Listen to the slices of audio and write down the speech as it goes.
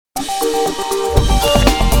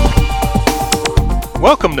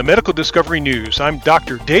Welcome to Medical Discovery News. I'm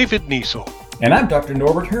Dr. David Niesel. And I'm Dr.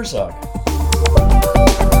 Norbert Herzog.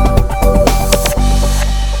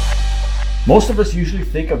 Most of us usually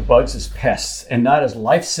think of bugs as pests and not as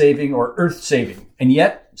life-saving or earth-saving, and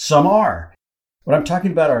yet some are. What I'm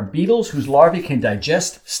talking about are beetles whose larvae can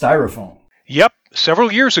digest styrofoam. Yep.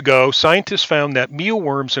 Several years ago, scientists found that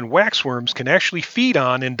mealworms and waxworms can actually feed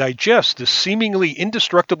on and digest this seemingly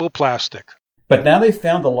indestructible plastic. But now they've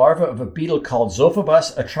found the larva of a beetle called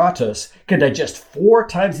Zophobos atratus can digest 4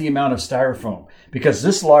 times the amount of styrofoam because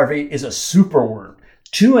this larvae is a superworm,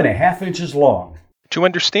 2.5 inches long. To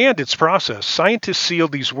understand its process, scientists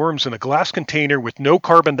sealed these worms in a glass container with no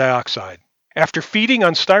carbon dioxide. After feeding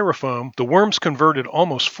on styrofoam, the worms converted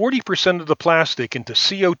almost 40% of the plastic into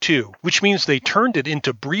CO2, which means they turned it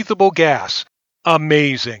into breathable gas.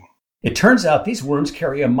 Amazing. It turns out these worms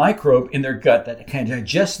carry a microbe in their gut that can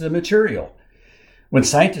digest the material. When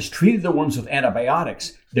scientists treated the worms with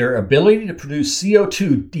antibiotics, their ability to produce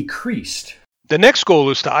CO2 decreased. The next goal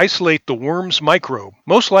is to isolate the worm's microbe,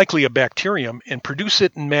 most likely a bacterium, and produce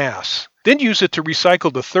it in mass. Then use it to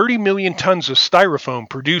recycle the 30 million tons of styrofoam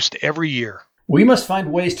produced every year. We must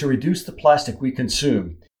find ways to reduce the plastic we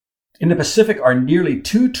consume. In the Pacific are nearly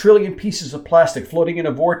 2 trillion pieces of plastic floating in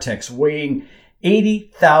a vortex weighing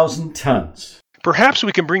 80,000 tons. Perhaps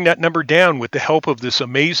we can bring that number down with the help of this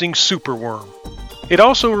amazing superworm. It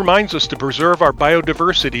also reminds us to preserve our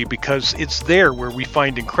biodiversity because it's there where we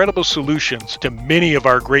find incredible solutions to many of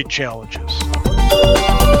our great challenges.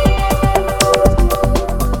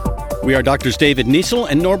 We are Drs. David Niesel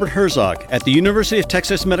and Norbert Herzog at the University of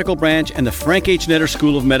Texas Medical Branch and the Frank H. Netter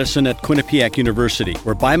School of Medicine at Quinnipiac University,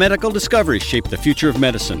 where biomedical discoveries shape the future of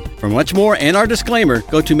medicine. For much more and our disclaimer,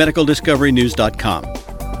 go to medicaldiscoverynews.com.